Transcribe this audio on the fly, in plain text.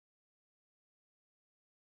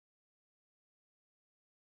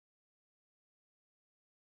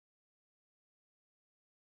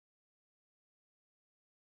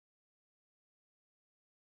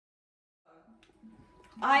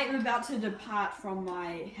I am about to depart from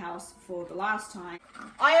my house for the last time.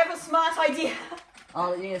 I have a smart idea.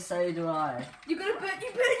 Oh yeah, so do I. You burn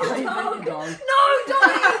your dog. dog. No,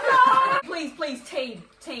 don't. No. Please, team.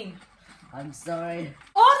 I'm sorry.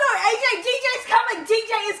 Oh no, DJ's coming.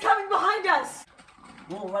 DJ is coming behind us.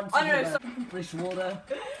 We'll run to fresh water.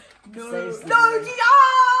 No, DJ.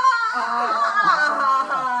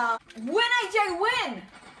 Win, AJ, win.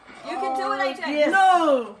 You can do it, AJ. Yes.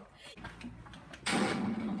 No.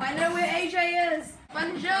 I know where AJ is.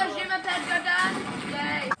 Bonjour, je m'appelle Jordan.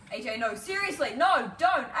 Yay. AJ, no, seriously, no,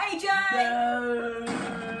 don't, AJ. No.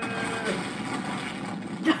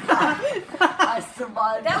 I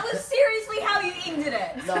survived. That was seriously how you ended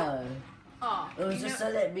it. No. Oh, It was just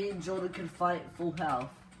so that me and Jordan could fight full health.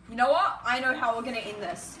 You know what? I know how we're gonna end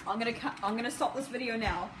this. I'm gonna stop this video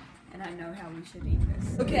now, and I know how we should end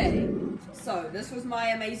this. Okay, so this was my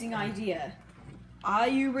amazing idea. Are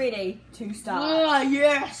you ready to start? Ah,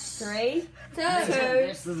 yes. 3, 2.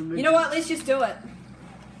 This is You know what? Let's just do it.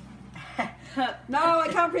 No, I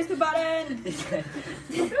can't press the button.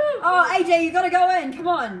 Oh, AJ, you gotta go in. Come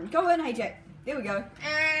on, go in, AJ. There we go.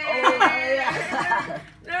 Oh, yeah.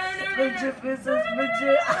 Midget versus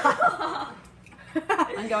midget.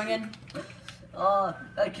 I'm going in. Oh,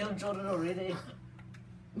 I killed Jordan already.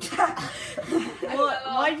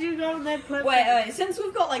 Why did you go on that platform? Wait, since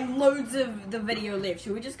we've got like loads of the video left,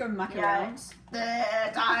 should we just go muck around? You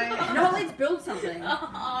know what, let's build something.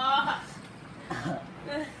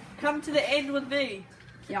 Come to the end with me.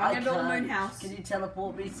 Yeah, I'm gonna build a moon house. Can you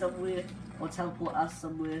teleport me somewhere? Or teleport us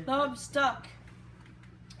somewhere? No, I'm stuck.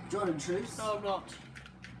 Jordan, truce? No, I'm not.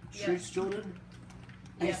 Truce, Jordan?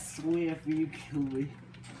 Yeah. I swear if you kill me.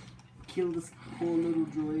 Kill this poor little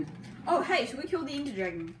droid. Oh, hey, should we kill the Ender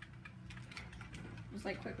Dragon? Just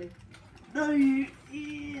like quickly. No, you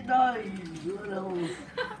little.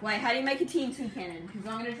 Wait, how do you make a TNT cannon? Because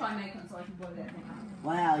I'm gonna try and make one so I can blow that thing up.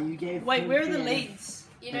 Wow, you gave. Wait, him where are the death. leads?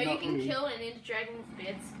 You know, you Not can me. kill an ender dragon with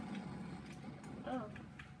beds. Oh.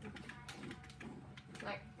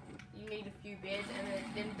 Like, you need a few beds and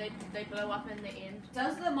then they blow up in the end.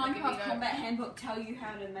 Does the Like, if Minecraft you go- Combat Handbook tell you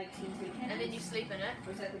how to make TNT cannons? And then you sleep in it,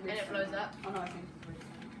 Or is that the and it rest blows of up. Oh no, I think.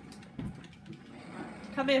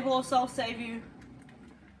 Come here, horse, I'll save you.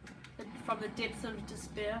 From the depths of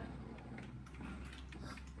despair.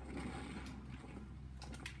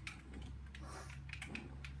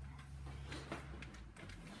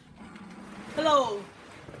 Hello!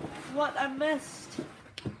 What I missed?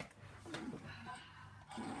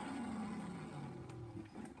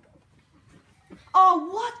 Oh,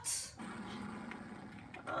 what?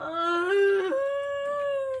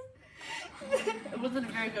 It wasn't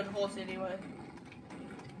a very good horse anyway.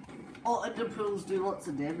 Oh, ender pearls do lots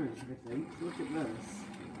of damage, I think. Look at this.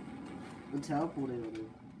 I'm teleporting on him.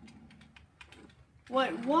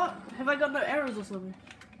 Wait, what? Have I got no arrows or something?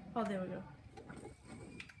 Oh, there we go.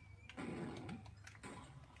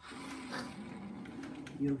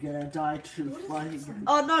 You're gonna die to flying.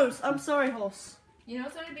 Oh no, I'm sorry, horse. You know,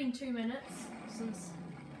 it's only been 2 minutes since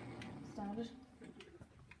it started.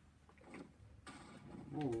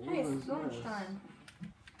 Oh, what Hey, is it's launch this? time.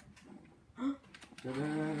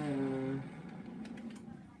 Da-da-da-da.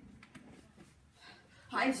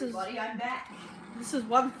 Hi everybody, I'm back. This is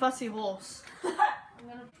one fussy horse. I'm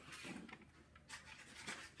gonna...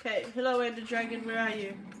 Okay, hello Ender Dragon, where are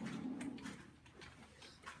you?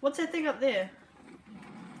 What's that thing up there?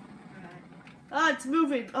 Ah, it's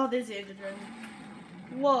moving. Oh, there's the Ender Dragon.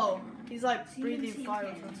 Whoa, he's like breathing fire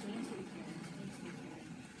or something.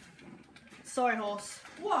 Sorry, horse.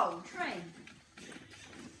 Whoa, train.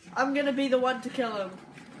 I'm gonna be the one to kill him.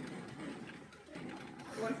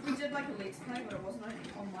 What if we did like a let's play, but it wasn't like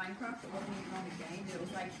on Minecraft, it wasn't even on a game, it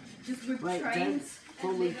was like just with Wait, don't trains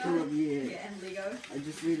fully and kill Lego. him yet. Yeah, and Lego. I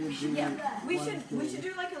just need to do Yeah, we one should thing.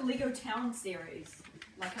 do like a Lego Town series,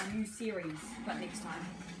 like a new series, but next time.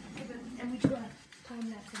 And we do a time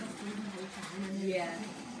lapse of us doing the whole time. Yeah,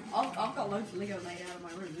 I've got loads of Lego laid out in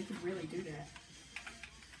my room. We could really do that.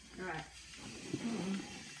 All right.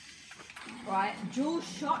 Right, dual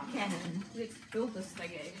shot cannon. Let's build this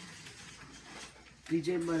thingy.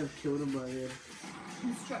 DJ might have killed him by then.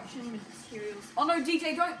 Construction materials. Oh no,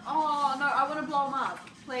 DJ, don't. Oh no, I want to blow him up.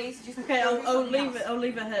 Please, just. Okay, go do I'll something leave else. it. I'll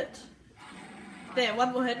leave a hit. There,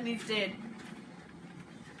 one more hit and he's dead.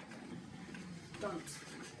 Don't.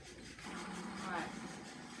 Alright.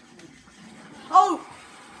 Oh!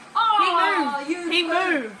 Oh, He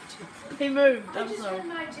moved! He moved. I I'm just sorry. had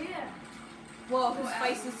an idea. Well, his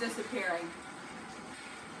face is disappearing.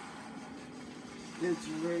 It's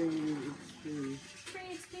really extreme.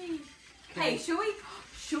 Hey, should we?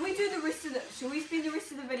 Should we do the rest of the? Should we spend the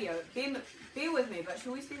rest of the video? Bear with me, but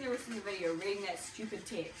should we spend the rest of the video reading that stupid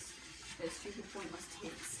text? That stupid pointless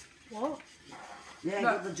text. What? Yeah, No.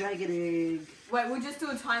 got the dragon egg. Wait, we'll just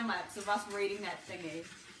do a time lapse of us reading that thingy,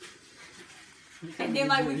 and then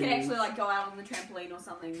like we can actually like go out on the trampoline or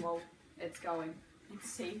something while it's going and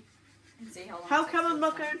see how long. How it come takes I'm to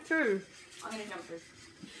not time. going through? I'm gonna jump through.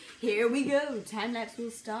 Here we go. Time lapse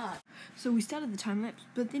will start. So we started the time lapse,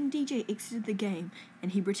 but then DJ exited the game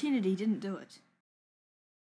and he pretended he didn't do it.